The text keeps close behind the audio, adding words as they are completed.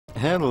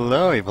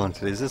Hello, evil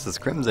entities. This is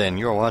Crimson.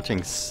 You're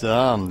watching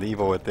some The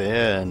Evil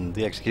Within,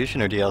 the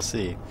Executioner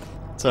DLC.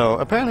 So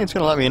apparently it's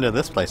going to let me into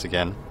this place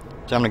again,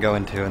 which I'm going to go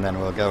into, and then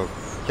we'll go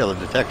kill the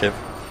detective.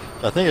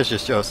 I think it's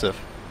just Joseph.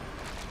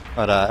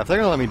 But if they're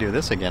going to let me do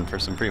this again for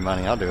some free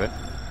money, I'll do it.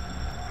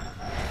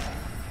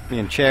 Me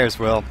and Chairs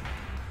will.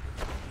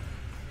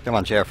 Come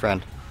on, chair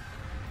friend.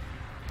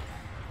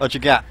 What you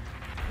got?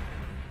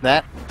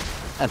 That?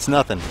 That's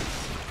nothing.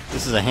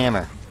 This is a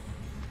hammer.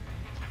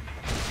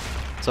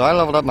 So I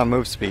leveled up my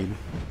move speed.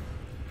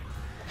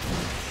 I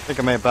think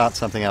I may have bought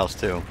something else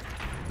too.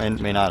 I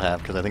may not have,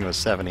 because I think it was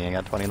 70 and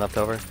I got 20 left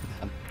over.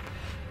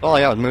 All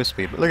I got was move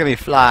speed, but look at me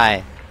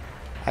fly!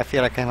 I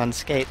feel like I'm on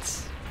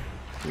skates.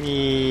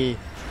 Whee!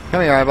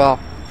 Come here, eyeball!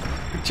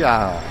 Good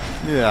job!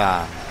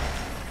 Yeah!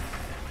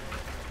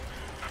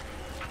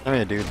 Come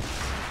here, dude.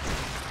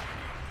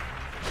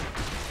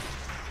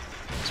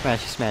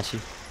 Smashy,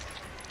 smashy.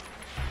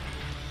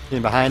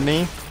 Getting behind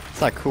me? It's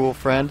not cool,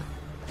 friend.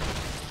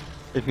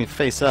 Hit me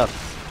face up.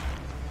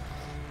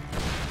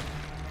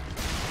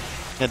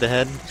 Head to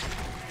head.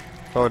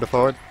 Forward to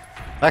forward.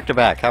 Back to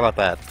back. How about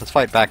that? Let's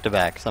fight back to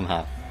back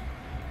somehow.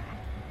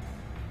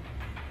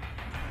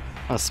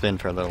 I'll spin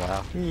for a little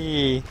while.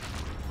 Eee.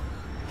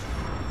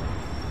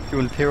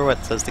 Doing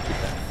pirouettes says to keep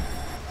that.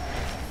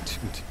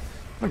 I'm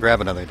gonna grab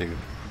another dude.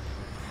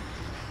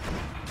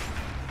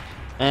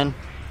 And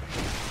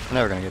I'm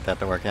never gonna get that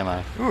to work, am I?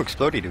 Ooh,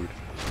 explodey dude.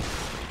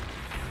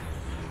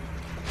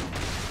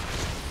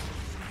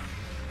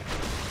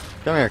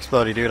 Come here,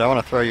 explodey dude. I want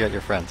to throw you at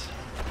your friends.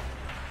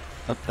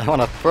 I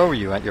want to throw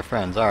you at your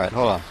friends. All right,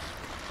 hold on.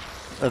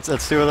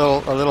 Let's do a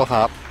little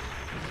hop.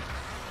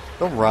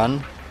 Don't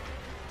run.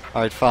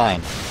 All right,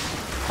 fine.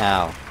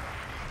 Ow.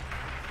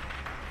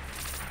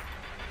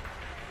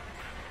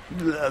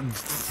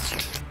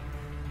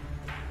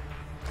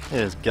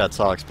 His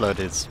guts all exploded.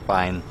 His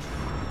spine,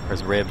 or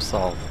his ribs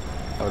all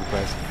over the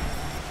place.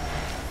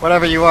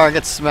 Whatever you are,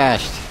 get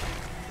smashed.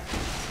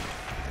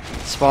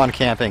 Spawn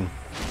camping.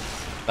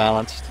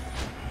 Balanced.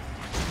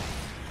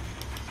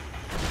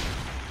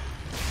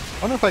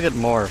 I wonder if I get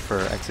more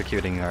for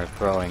executing or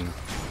throwing.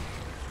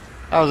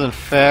 That wasn't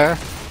fair.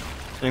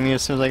 Hitting me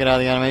as soon as I get out of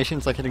the animation,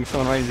 it's like hitting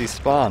someone right as he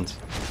spawns.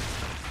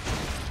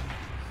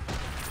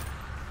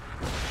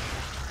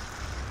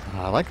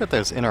 I like that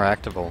there's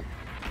environmental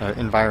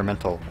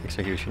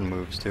execution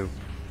moves too.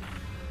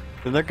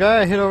 Did that guy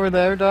I hit over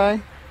there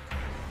die?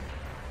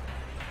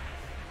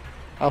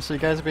 Also, you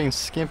guys are being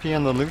skimpy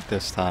on the loot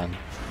this time.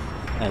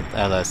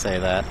 As I say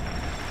that.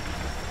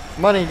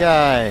 Money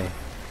guy!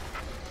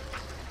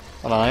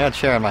 Hold on, I got a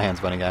chair in my hands,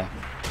 bunny guy.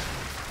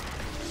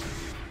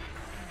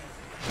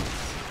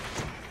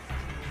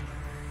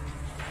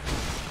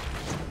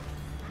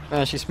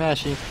 Smashy,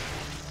 smashy.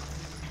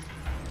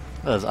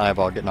 That is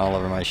eyeball getting all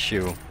over my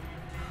shoe.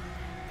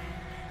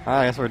 Alright,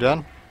 I guess we're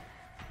done.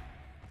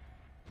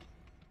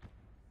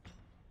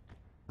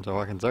 So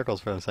walk in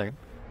circles for a second.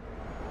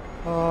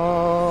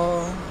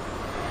 Oh.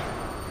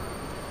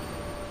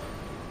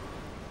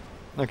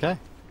 Okay.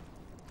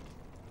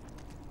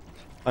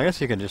 I guess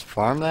you could just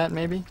farm that,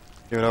 maybe?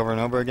 Do it over and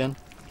over again?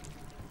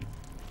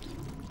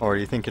 Or do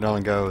you think it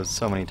only goes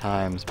so many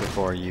times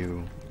before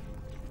you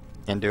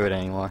can't do it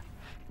anymore?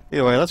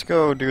 Either way, let's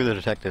go do the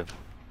detective.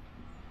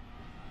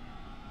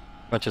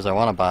 Much as I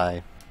want to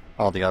buy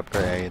all the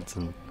upgrades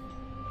and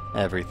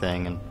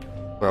everything and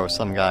throw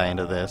some guy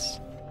into this.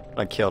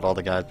 But I killed all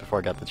the guys before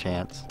I got the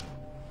chance.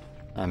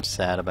 I'm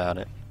sad about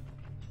it.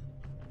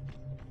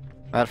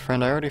 Right,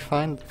 friend, I already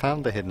found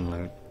the hidden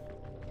loot.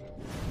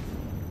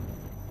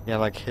 You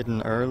have like hidden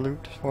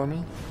loot for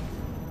me?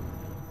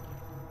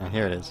 And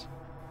here it is.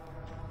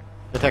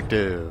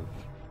 Detective!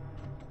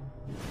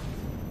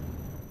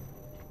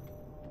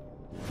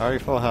 Already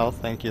full health,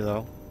 thank you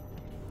though.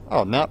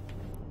 Oh, no.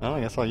 Well, I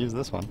guess I'll use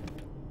this one.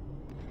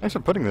 Thanks for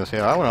putting this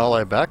here. I went all the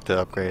way back to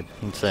upgrade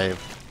and save.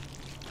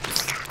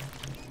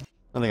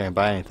 I don't think I can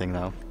buy anything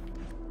though.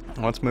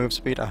 What's move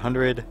speed?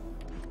 100.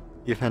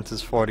 Defense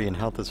is 40 and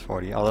health is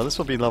 40. Although this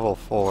will be level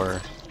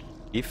 4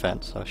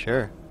 defense, so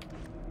sure.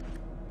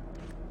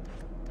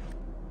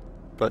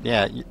 But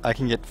yeah, I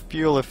can get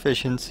fuel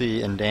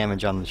efficiency and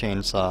damage on the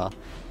chainsaw,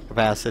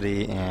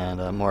 capacity,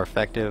 and more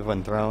effective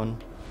when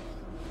thrown.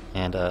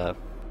 And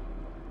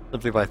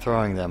simply by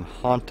throwing them,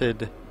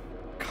 haunted,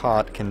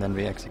 caught can then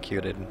be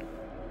executed.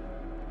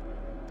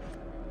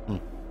 And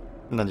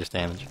then just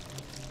damage.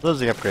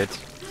 Those are the upgrades.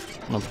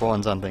 Multiple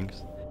ones on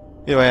things.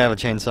 Either way, I have a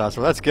chainsaw,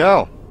 so let's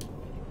go!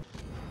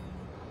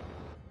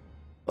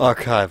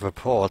 Archive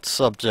report,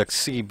 subject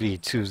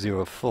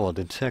CB-204,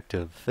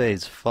 detective,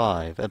 phase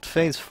 5. At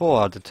phase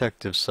 4, our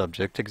detective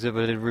subject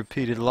exhibited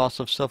repeated loss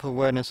of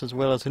self-awareness as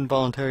well as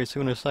involuntary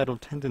suicidal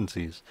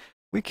tendencies.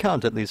 We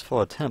count at least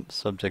 4 attempts.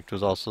 Subject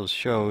was also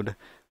showed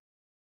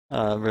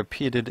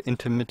repeated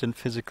intermittent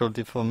physical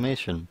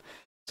deformation.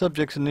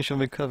 Subject's initial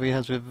recovery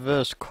has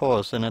reversed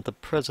course, and at the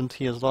present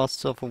he has lost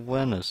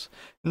self-awareness.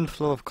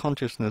 Inflow of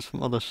consciousness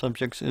from other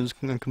subjects is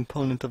a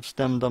component of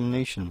STEM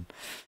domination.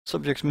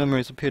 Subject's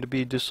memories appear to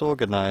be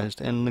disorganized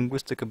and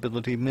linguistic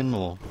ability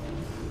minimal.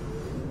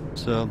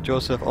 So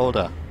Joseph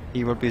Oda,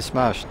 he will be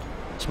smashed.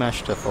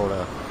 Smashed of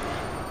Oda.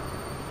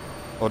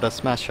 Oda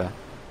Smasher.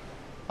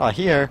 Ah,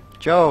 here,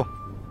 Joe.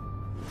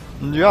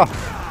 Yeah.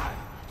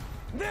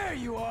 There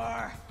you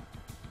are.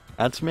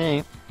 That's me.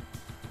 You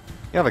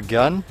have a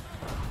gun?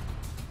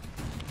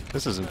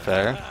 This isn't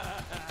fair.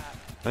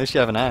 At least you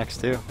have an axe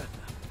too.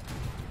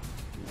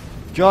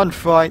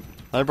 Gunfight!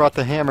 I brought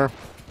the hammer.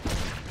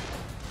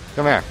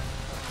 Come here.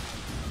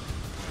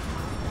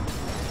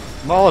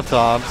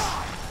 Molotovs.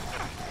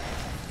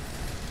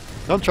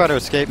 Don't try to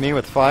escape me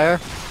with fire.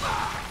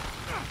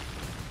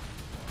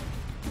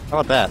 How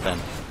about that then?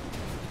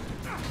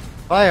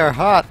 Fire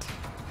hot!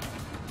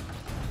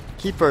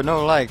 Keeper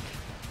no like.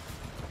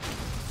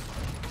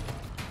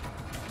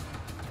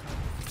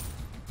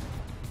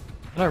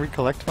 Can I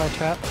recollect my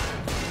trap?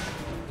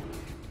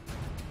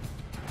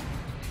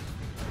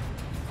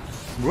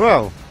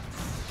 Whoa!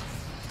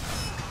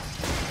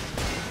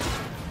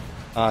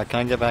 Can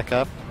I get back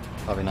up?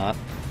 Probably not.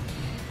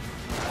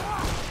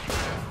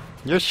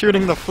 You're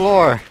shooting the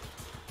floor!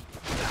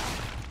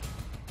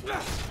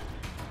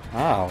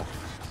 Ow.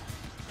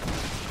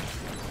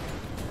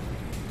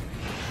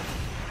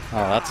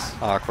 Oh, that's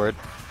awkward.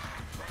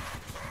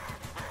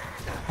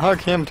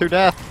 Hug him to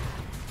death!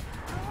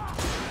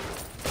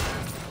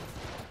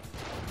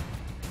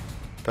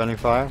 Friendly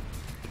fire.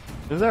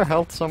 Is there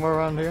health somewhere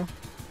around here?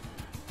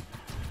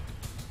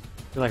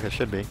 I feel like there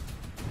should be.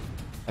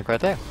 Like right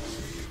there.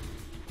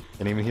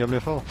 Didn't even heal me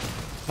full.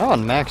 I'm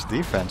on max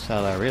defense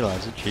now that I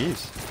realize it.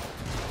 Jeez.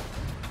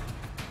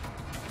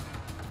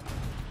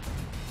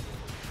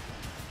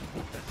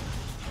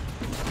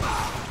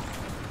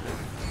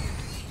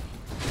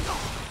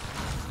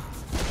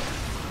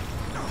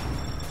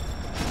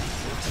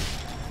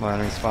 More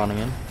enemies spawning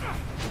in.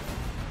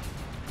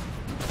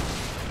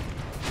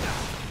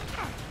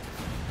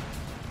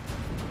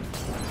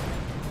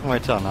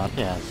 Wait till not.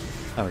 Yeah.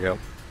 There we go.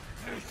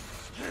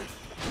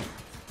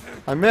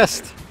 I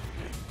missed!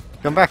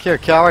 Come back here,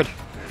 coward!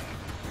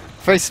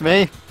 Face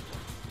me!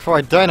 Before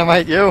I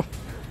dynamite you!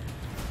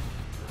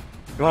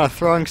 You want a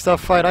throwing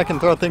stuff fight? I can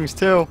throw things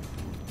too!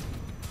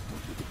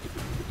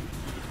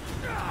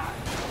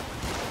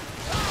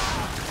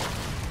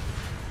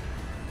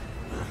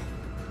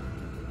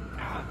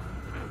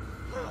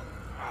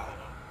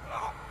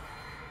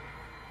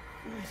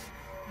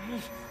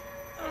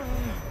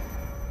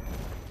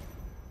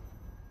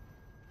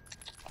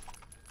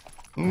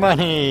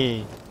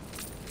 Money!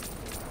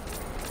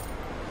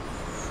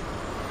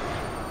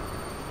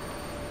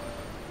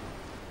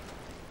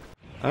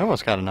 I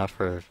almost got enough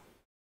for...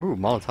 Ooh,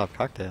 Molotov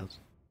cocktails.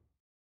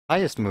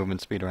 Highest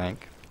movement speed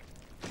rank.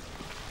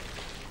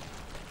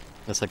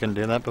 Guess I couldn't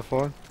do that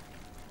before.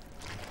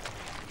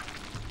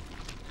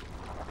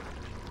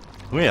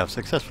 We have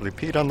successfully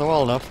peed on the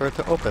wall enough for it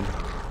to open.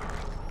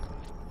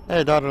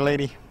 Hey, daughter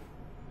lady.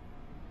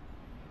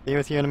 Be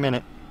with you in a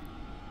minute.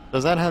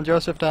 Does that how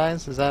Joseph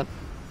dies? Is that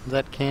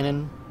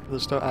canon for the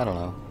story? I don't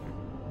know.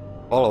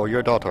 Follow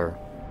your daughter.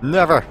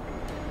 Never!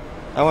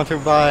 I want to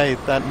buy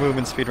that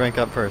movement speed rank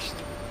up first.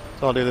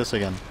 So I'll do this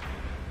again.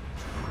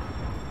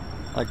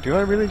 Like, do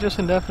I really just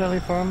indefinitely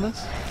farm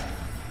this?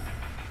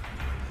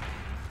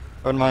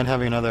 I wouldn't mind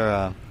having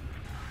another,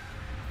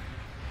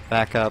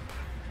 backup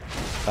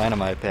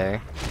dynamite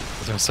there.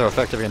 Because it was so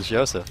effective against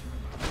Joseph.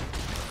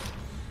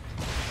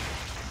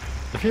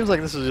 It feels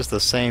like this is just the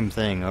same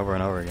thing over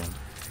and over again.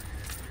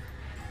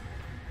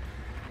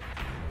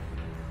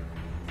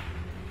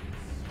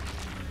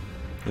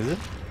 Is it?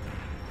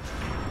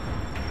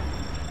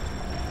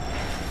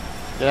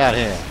 Get out of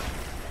here.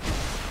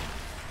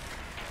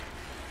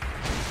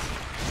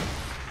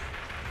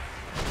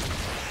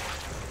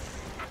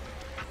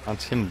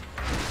 That's him.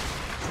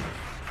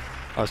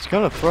 I was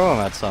gonna throw him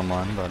at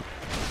someone, but...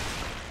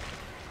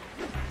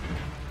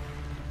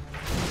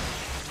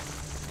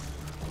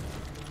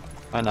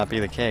 might not be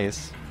the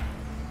case.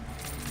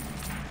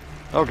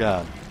 Oh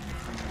god.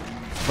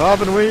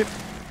 Bob and weep!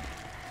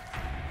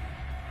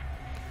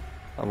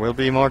 I will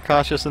be more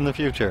cautious in the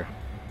future.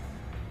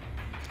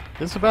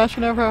 Did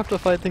Sebastian ever have to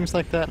fight things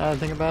like that now I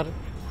think about it?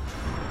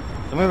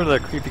 I remember the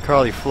creepy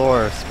crawly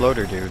floor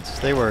exploder dudes.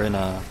 They were in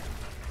a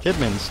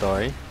Kidman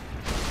story.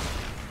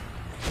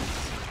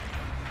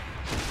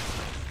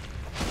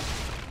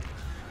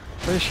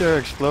 Pretty sure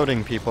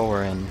exploding people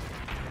were in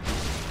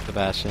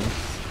Sebastian.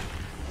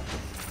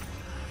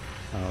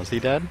 Oh, is he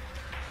dead?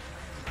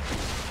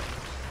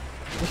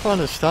 Just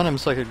wanted to stun him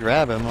so I could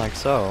grab him like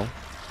so.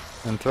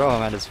 And throw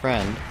him at his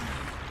friend.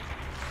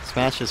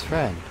 Smash his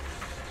friend.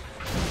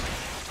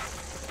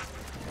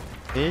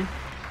 See?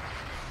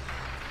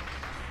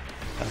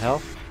 Got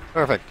health?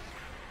 Perfect.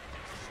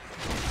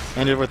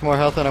 Ended with more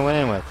health than I went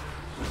in with.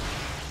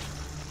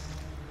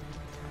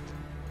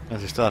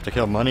 Guess you still have to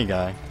kill Money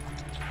Guy.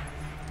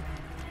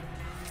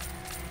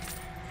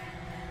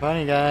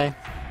 Money Guy.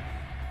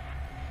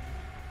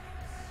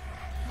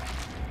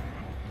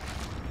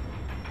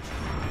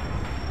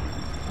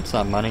 That's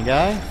not Money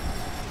Guy.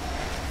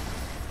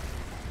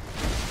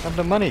 I'm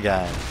the Money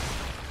Guy.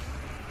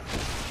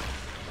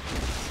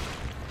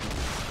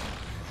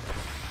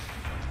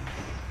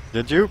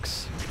 The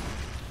jukes.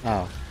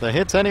 Oh, the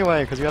hits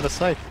anyway, because you had a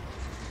scythe.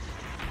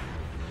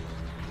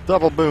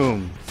 Double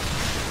boom.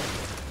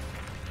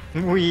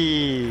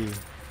 Whee!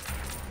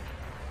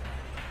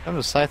 I'm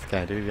the scythe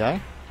guy, dude,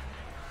 guy.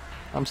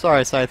 I'm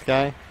sorry, scythe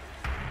guy.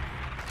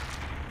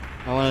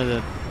 I wanted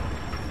to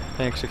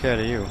pay extra care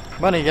to you.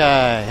 Money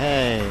guy,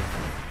 hey!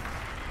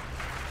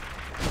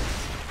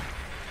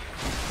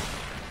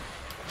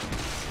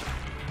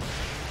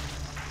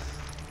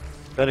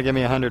 Better give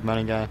me 100,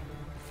 money guy.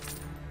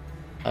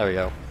 There we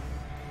go.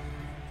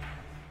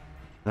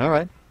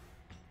 Alright.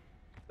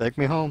 Take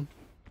me home.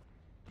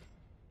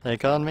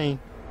 Take on me.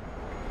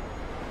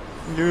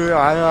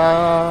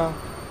 Yeah.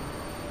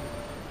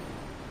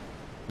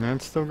 And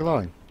it's still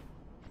glowing.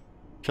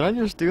 Can I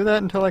just do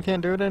that until I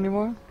can't do it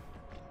anymore?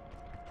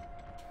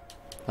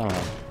 I don't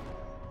know.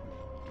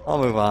 I'll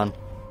move on.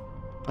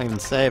 I'll even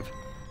save.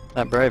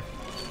 Not brave.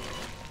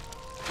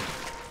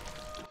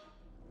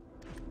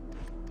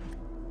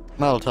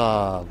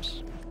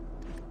 Molotovs.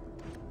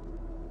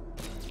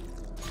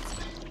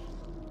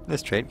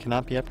 This trait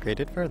cannot be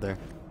upgraded further.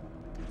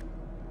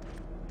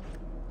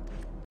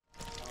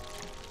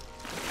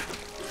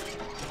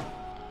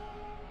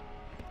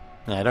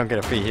 Yeah, I don't get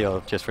a free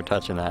heal just for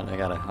touching that. I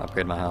gotta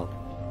upgrade my health.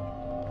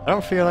 I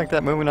don't feel like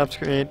that movement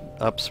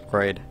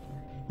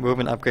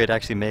upgrade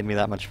actually made me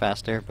that much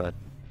faster, but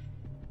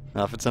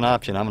now if it's an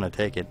option, I'm gonna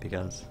take it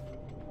because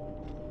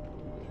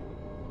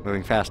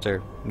moving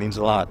faster means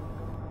a lot.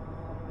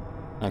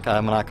 Like,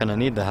 I'm not gonna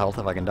need the health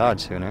if I can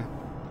dodge sooner.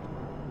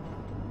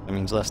 It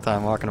means less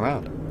time walking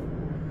around.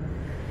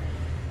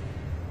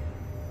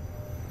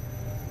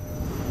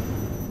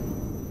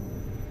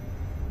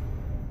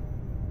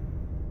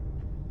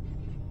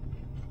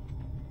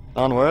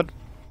 Onward,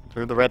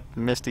 through the red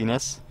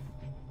mistiness.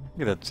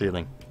 Look at that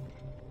ceiling.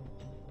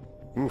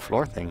 Ooh,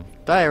 floor thing.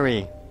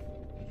 Diary!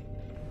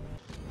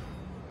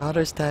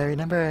 Daughter's diary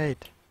number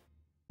 8.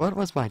 What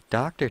was my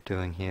doctor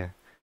doing here?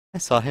 I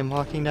saw him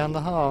walking down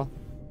the hall.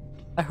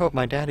 I hope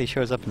my daddy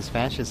shows up and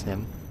smashes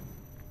him.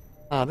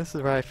 Ah, this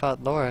is where I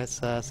fought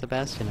Laura's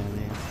Sebastian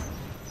earlier.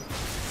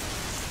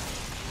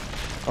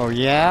 Oh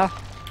yeah?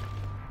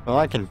 Well,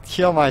 I can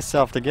kill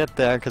myself to get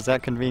there because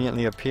that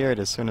conveniently appeared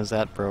as soon as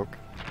that broke.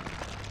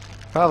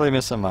 Probably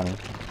miss some money.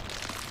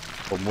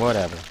 But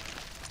whatever.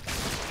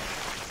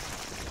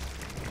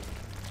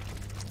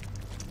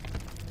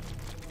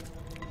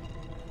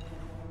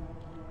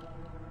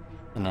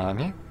 And now I'm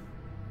here.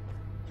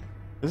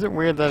 Is it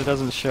weird that it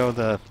doesn't show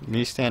the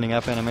me standing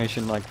up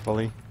animation like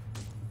fully?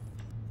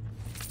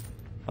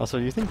 Also,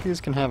 do you think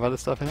these can have other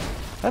stuff in it?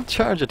 That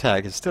charge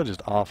attack is still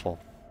just awful.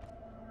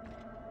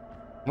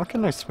 What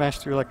can I smash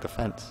through like the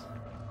fence?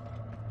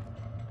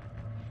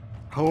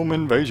 Home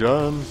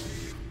invasion!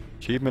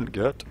 Achievement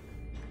get.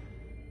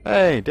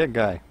 Hey, dead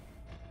guy.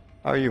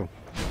 How are you?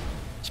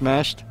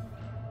 Smashed?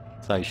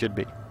 That's how you should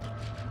be.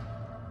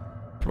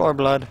 Floor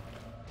blood.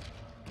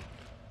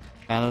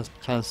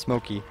 Kinda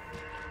smoky.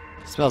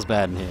 Smells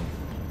bad in here.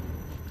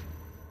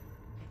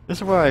 This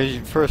is where I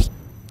first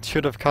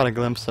should have caught a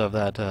glimpse of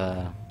that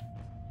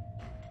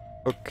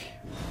hook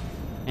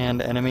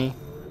and enemy.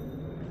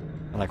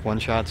 And like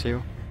one-shots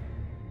you.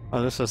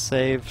 Oh, this is a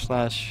save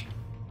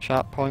 /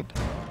 shot point.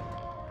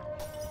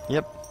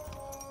 Yep.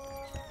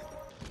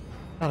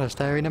 Daughter's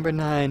diary number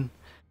 9.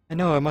 I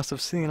know I must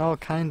have seen all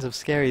kinds of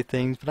scary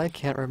things, but I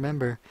can't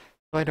remember,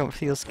 so I don't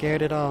feel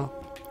scared at all.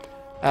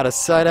 Out of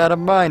sight, out of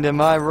mind,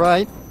 am I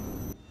right?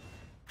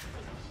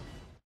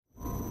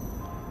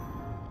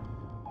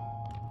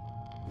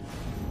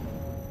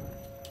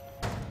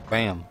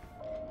 Bam.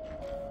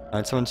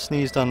 Alright, someone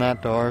sneezed on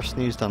that door,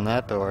 sneezed on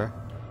that door.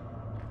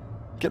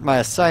 Get my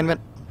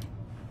assignment!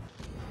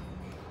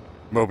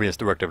 Mobius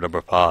Directive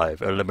number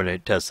 5.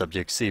 Eliminate test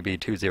subject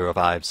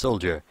CB-205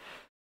 Soldier.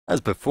 As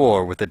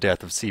before, with the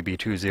death of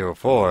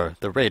CB-204,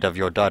 the rate of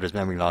your daughter's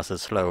memory loss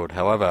has slowed.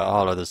 However,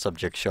 all other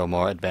subjects show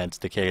more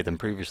advanced decay than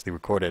previously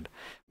recorded.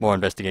 More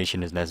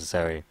investigation is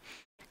necessary.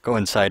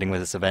 Coinciding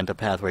with this event, a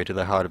pathway to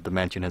the heart of the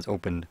mansion has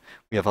opened.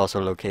 We have also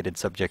located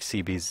subject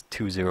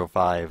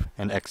CB-205,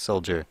 an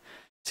ex-soldier.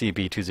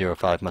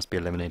 CB-205 must be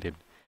eliminated.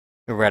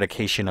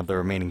 Eradication of the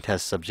remaining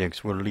test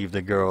subjects will leave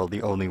the girl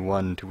the only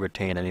one to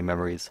retain any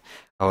memories.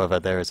 However,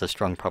 there is a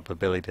strong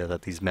probability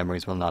that these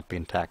memories will not be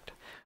intact.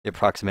 The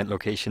approximate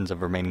locations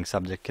of remaining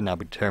subjects cannot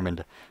be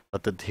determined,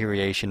 but the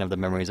deterioration of the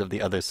memories of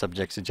the other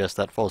subjects suggests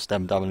that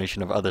full-stem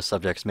domination of other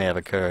subjects may have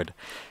occurred.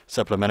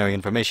 Supplementary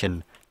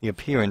information. The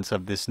appearance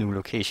of this new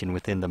location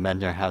within the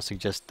manor house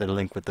suggests the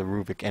link with the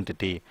Ruvik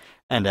entity,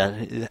 and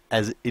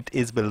as it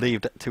is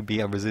believed to be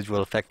a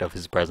residual effect of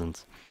his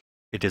presence.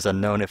 It is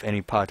unknown if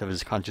any part of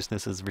his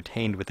consciousness is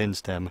retained within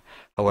STEM.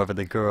 However,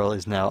 the girl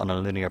is now on a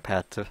linear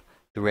path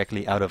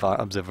directly out of our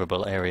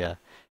observable area.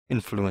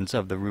 Influence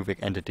of the Ruvik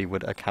entity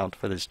would account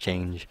for this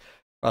change.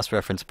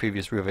 Cross-reference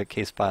previous Ruvik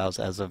case files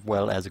as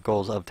well as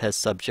goals of test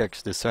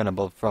subjects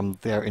discernible from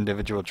their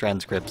individual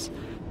transcripts.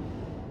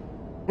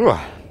 Whew.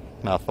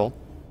 Mouthful.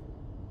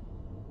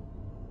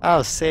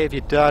 I'll save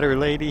your daughter,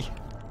 lady.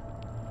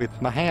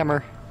 With my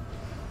hammer.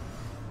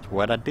 It's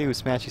what I do,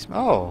 smashy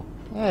Oh,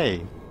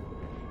 hey.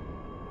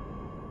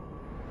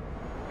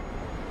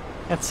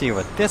 Let's see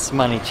what this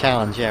money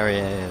challenge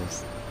area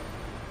is.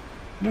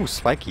 Ooh,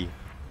 spiky.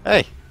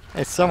 Hey!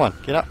 Hey, someone,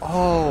 get up.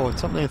 Oh, it's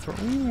something to throw.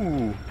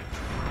 Ooh.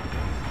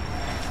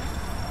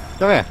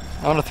 Come here.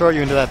 I want to throw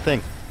you into that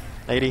thing.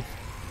 Lady.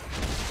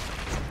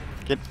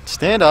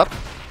 Stand up.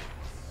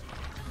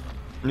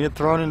 And get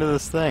thrown into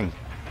this thing.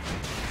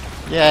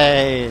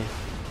 Yay!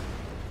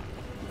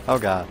 Oh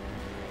god.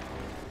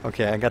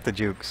 Okay, I got the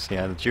jukes.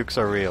 Yeah, the jukes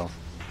are real.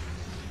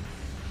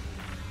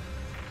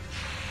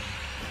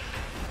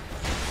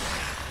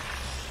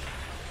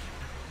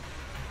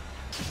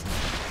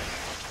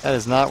 That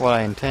is not what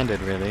I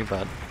intended, really,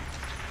 but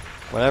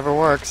whatever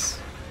works.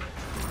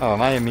 Oh,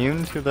 am I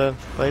immune to the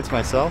blades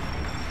myself?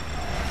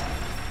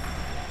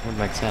 Would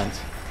make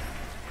sense.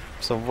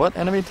 So what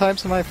enemy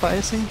types am I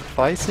facing?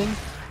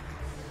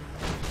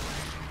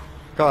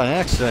 Got an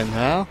accident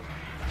now.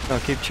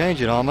 Don't keep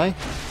changing on me.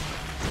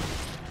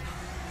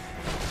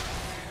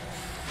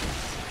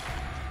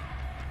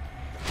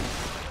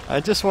 I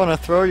just want to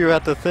throw you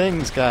at the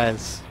things,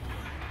 guys.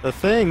 The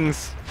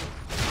things.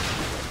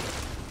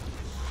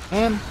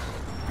 Man,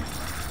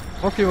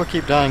 more people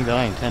keep dying than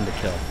I intend to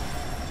kill.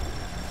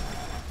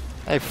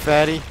 Hey,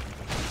 fatty.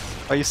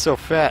 Why are you so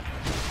fat?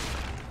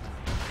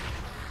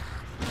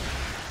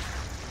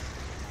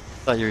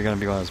 Thought you were gonna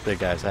be one of those big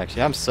guys,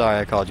 actually. I'm sorry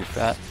I called you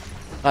fat.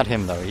 Not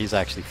him, though. He's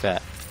actually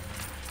fat.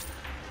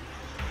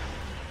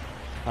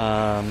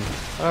 What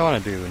do I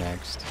want to do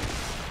next?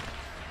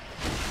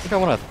 I think I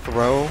want to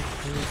throw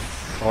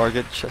or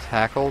get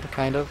tackled,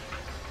 kind of.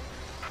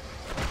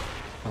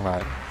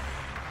 Alright.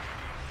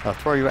 I'll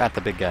throw you at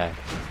the big guy.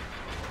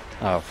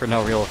 Oh, for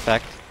no real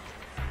effect.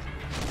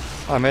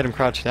 Oh, I made him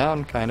crouch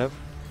down, kind of.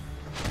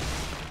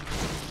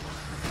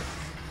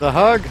 The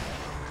hug!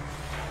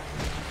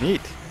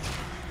 Neat.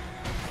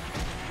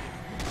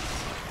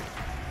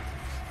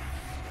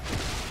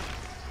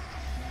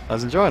 I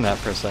was enjoying that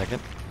for a second.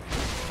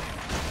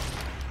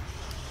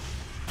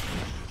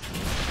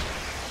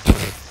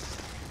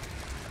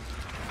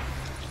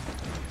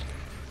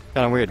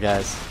 Kinda weird,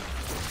 guys.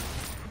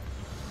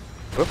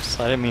 Whoops,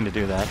 I didn't mean to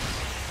do that.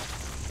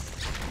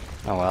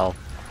 Oh well.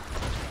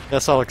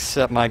 Guess I'll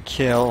accept my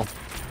kill.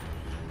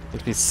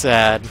 Makes me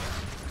sad.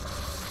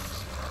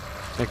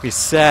 Make me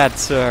sad,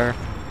 sir.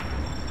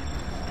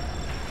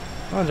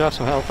 I want to drop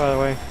some health, by the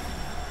way.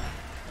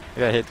 I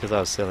got hit because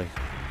I was silly.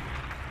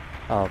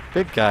 Oh,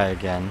 big guy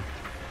again.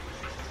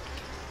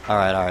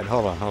 Alright,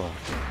 hold on.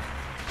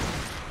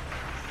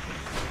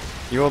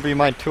 You will be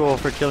my tool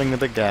for killing the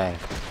big guy.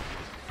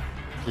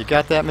 You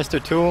got that,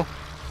 Mr. Tool?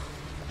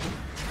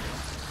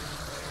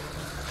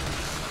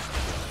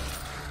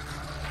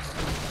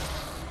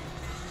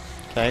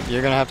 Okay,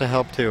 you're gonna have to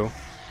help too.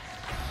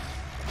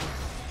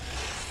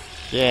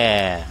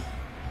 Yeah.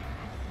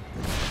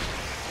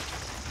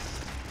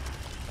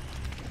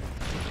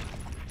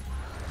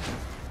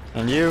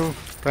 And you,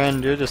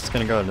 friend, you're just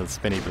gonna go into the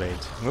spinny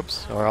blades.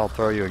 Whoops, or I'll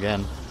throw you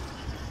again.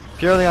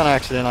 Purely on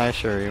accident, I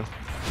assure you.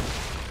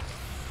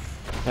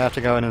 You have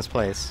to go in his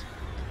place.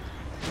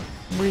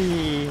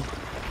 Whee!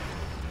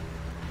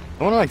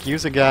 I wanna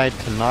use a guide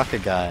to knock a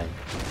guy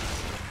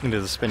into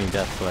the spinny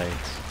death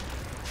blades.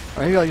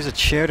 Or maybe I'll use a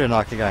chair to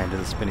knock a guy into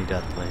the spinny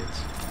death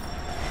blades.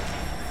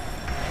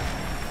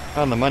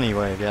 Not on the money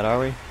wave yet, are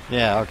we?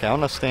 Yeah, okay, I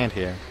wanna stand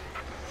here.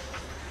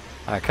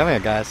 Alright, come here,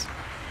 guys.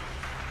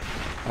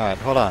 Alright,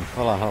 hold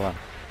on.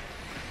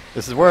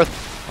 This is worth...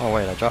 Oh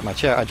wait, I dropped my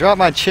chair. I dropped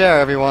my chair,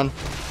 everyone!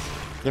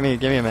 Give me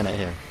a minute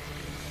here.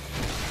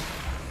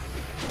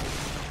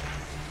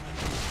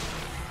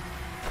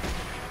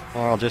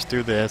 Or I'll just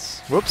do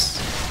this.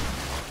 Whoops!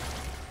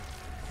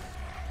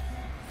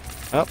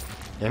 Oh,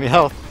 give me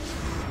health.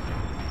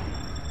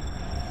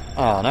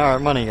 Oh, now our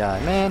money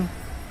guy. Man!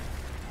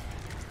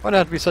 Why'd it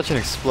have to be such an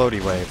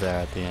explodey wave there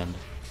at the end?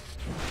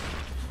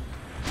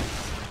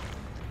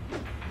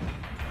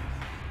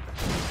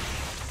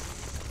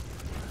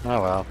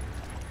 Oh well.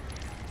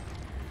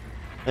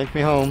 Take me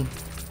home.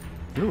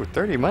 Ooh,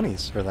 30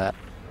 monies for that.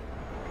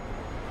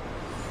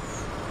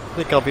 I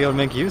think I'll be able to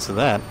make use of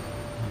that.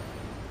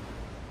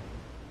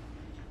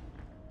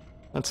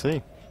 Let's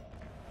see.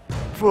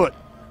 Foot!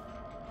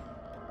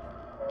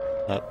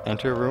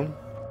 Enter room?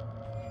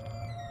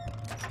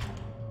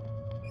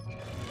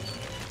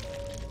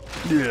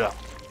 Yeah.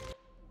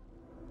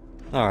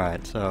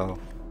 Alright, so...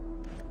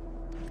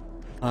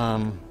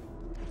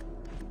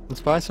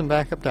 let's buy some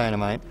backup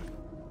dynamite.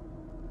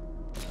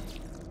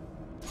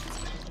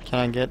 Can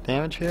I get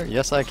damage here?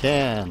 Yes, I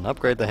can!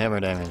 Upgrade the hammer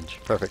damage.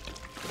 Perfect.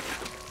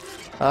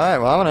 Alright,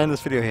 well, I'm gonna end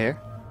this video here.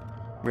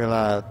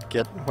 We'll,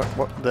 get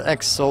the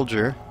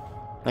ex-soldier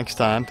next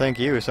time. Thank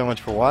you so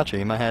much for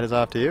watching. My hat is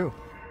off to you.